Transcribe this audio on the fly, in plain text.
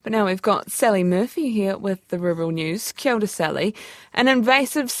But now we've got Sally Murphy here with the Rural News. Kia ora, Sally. An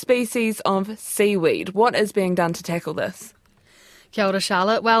invasive species of seaweed. What is being done to tackle this? Kia ora,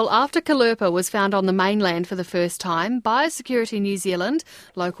 Charlotte. Well, after Kalerpa was found on the mainland for the first time, Biosecurity New Zealand,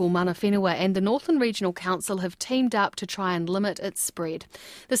 local mana whenua and the Northland Regional Council have teamed up to try and limit its spread.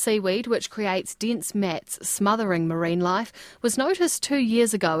 The seaweed, which creates dense mats smothering marine life, was noticed 2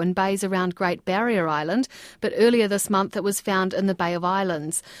 years ago in bays around Great Barrier Island, but earlier this month it was found in the Bay of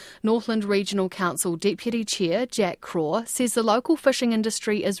Islands. Northland Regional Council Deputy Chair Jack Craw says the local fishing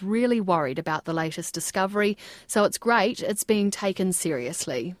industry is really worried about the latest discovery, so it's great it's being taken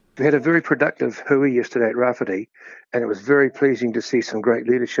seriously. We had a very productive hui yesterday at Rafferty, and it was very pleasing to see some great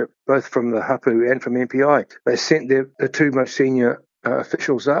leadership, both from the hapu and from MPI. They sent the two most senior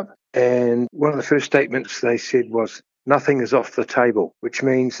officials up, and one of the first statements they said was, "Nothing is off the table," which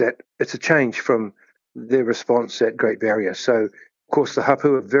means that it's a change from their response at Great Barrier. So, of course, the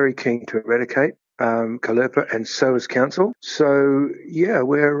hapu are very keen to eradicate Kalerpa, and so is Council. So, yeah,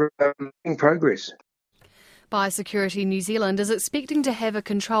 we're making progress. Biosecurity New Zealand is expecting to have a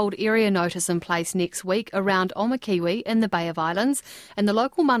controlled area notice in place next week around Omakiwi in the Bay of Islands, and the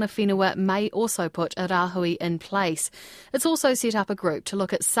local mana whenua may also put a rāhui in place. It's also set up a group to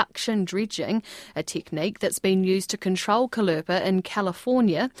look at suction dredging, a technique that's been used to control Kalerpa in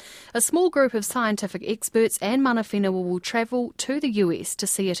California. A small group of scientific experts and mana whenua will travel to the US to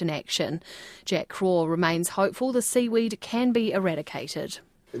see it in action. Jack Craw remains hopeful the seaweed can be eradicated.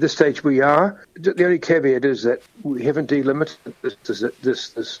 At this stage we are. The only caveat is that we haven't delimited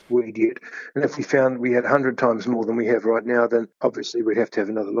this weed yet. And if we found we had 100 times more than we have right now, then obviously we'd have to have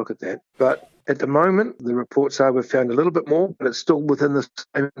another look at that. But at the moment, the reports are we've found a little bit more, but it's still within the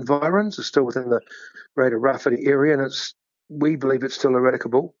same environs. It's still within the greater Rafferty area, and we believe it's still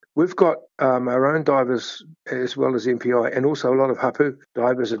eradicable. We've got our own divers as well as MPI, and also a lot of hapu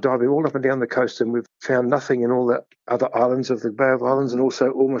divers are diving all up and down the coast, and we've found nothing in all the other islands of the Bay of Islands, and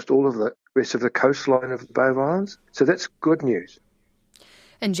also almost all of the rest of the coastline of the Bay of Islands. So that's good news.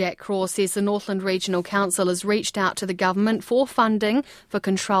 And Jack Craw says the Northland Regional Council has reached out to the government for funding for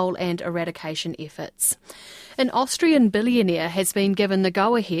control and eradication efforts. An Austrian billionaire has been given the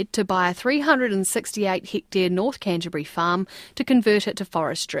go-ahead to buy a 368-hectare North Canterbury farm to convert it to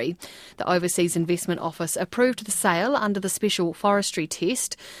forestry. The Overseas Investment Office approved the sale under the special forestry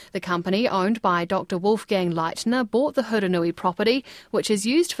test. The company, owned by Dr. Wolfgang Leitner, bought the Huranui property, which is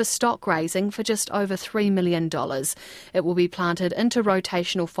used for stock raising, for just over $3 million. It will be planted into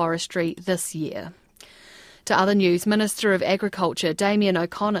rotational forestry this year. To other news, Minister of Agriculture Damien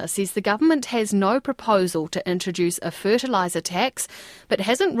O'Connor says the government has no proposal to introduce a fertiliser tax, but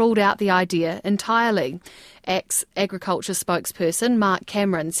hasn't ruled out the idea entirely. Agriculture spokesperson Mark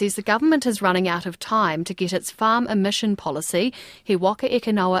Cameron says the government is running out of time to get its farm emission policy, He Waka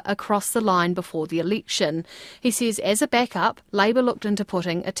Eke Noa, across the line before the election. He says as a backup, Labour looked into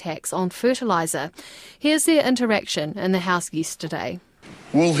putting a tax on fertiliser. Here's their interaction in the House yesterday.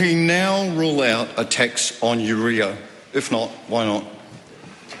 Will he now rule out a tax on urea? If not, why not?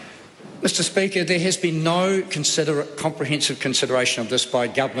 Mr Speaker, there has been no comprehensive consideration of this by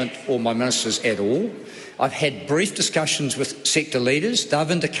government or my ministers at all. I've had brief discussions with sector leaders.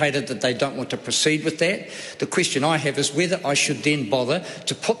 They've indicated that they don't want to proceed with that. The question I have is whether I should then bother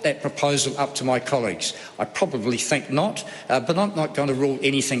to put that proposal up to my colleagues. I probably think not, but I'm not going to rule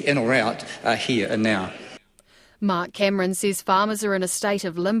anything in or out here and now. Mark Cameron says farmers are in a state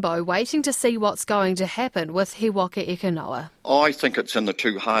of limbo, waiting to see what's going to happen with He Waka Eke Noa. I think it's in the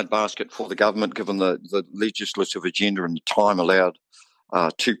too hard basket for the government, given the legislative agenda and the time allowed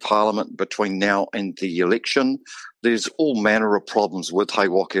to Parliament between now and the election. There's all manner of problems with He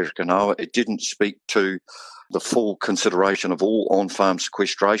Waka Eke Noa. It didn't speak to the full consideration of all on-farm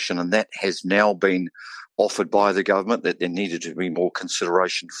sequestration, and that has now been offered by the government, that there needed to be more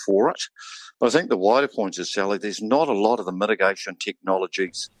consideration for it. But I think the wider point is, Sally, there's not a lot of the mitigation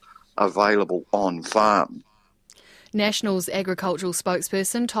technologies available on farm. National's agricultural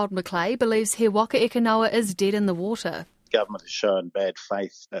spokesperson Todd McClay believes He Waka Eke Noa is dead in the water. Government has shown bad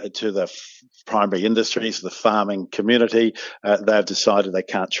faith to the primary industries, the farming community. They've decided they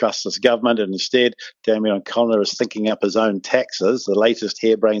can't trust this government, and instead Damien O'Connor is thinking up his own taxes. The latest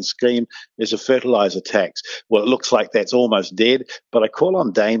harebrained scheme is a fertiliser tax. Well, it looks like that's almost dead, but I call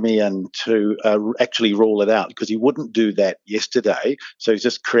on Damien to actually rule it out, because he wouldn't do that yesterday. So he's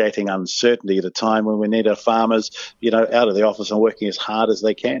just creating uncertainty at a time when we need our farmers, out of the office and working as hard as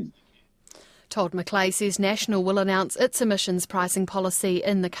they can. Todd McClay says National will announce its emissions pricing policy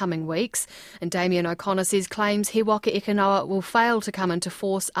in the coming weeks, and Damien O'Connor says claims He Waka Eke Noa will fail to come into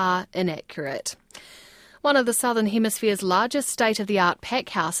force are inaccurate. One of the Southern Hemisphere's largest state-of-the-art pack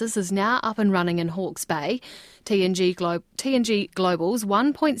houses is now up and running in Hawke's Bay. TNG Global's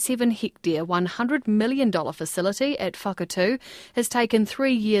 1.7-hectare, $100 million facility at Whakatū has taken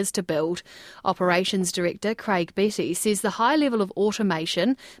 3 years to build. Operations Director Craig Betty says the high level of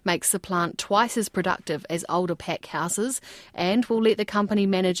automation makes the plant twice as productive as older pack houses and will let the company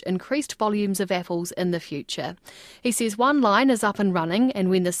manage increased volumes of apples in the future. He says one line is up and running, and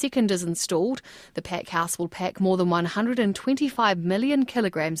when the second is installed, the pack house will pack more than 125 million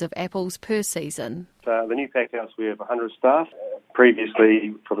kilograms of apples per season. The new pack house, we have 100 staff.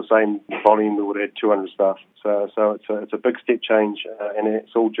 Previously, for the same volume, we would have had 200 staff. So it's a big step change, and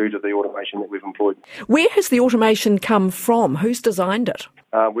it's all due to the automation that we've employed. Where has the automation come from? Who's designed it?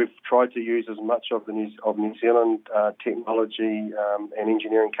 We've tried to use as much of the New Zealand technology and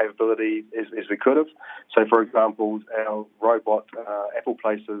engineering capability as we could have. So, for example, our robot apple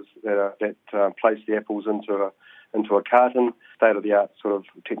placers that place the apples into a carton, state-of-the-art sort of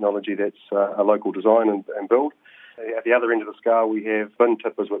technology that's a local design and build. At the other end of the scale, we have bin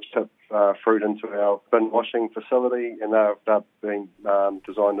tippers which tip fruit into our bin washing facility, and they're being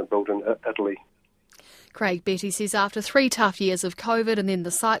designed and built in Italy. Craig Betty says after 3 tough years of COVID and then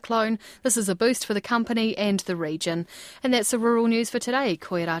the cyclone, this is a boost for the company and the region. And that's the rural news for today.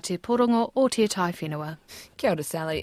 Koe rā te porongo o te tai whenua. Kia ora, Sally.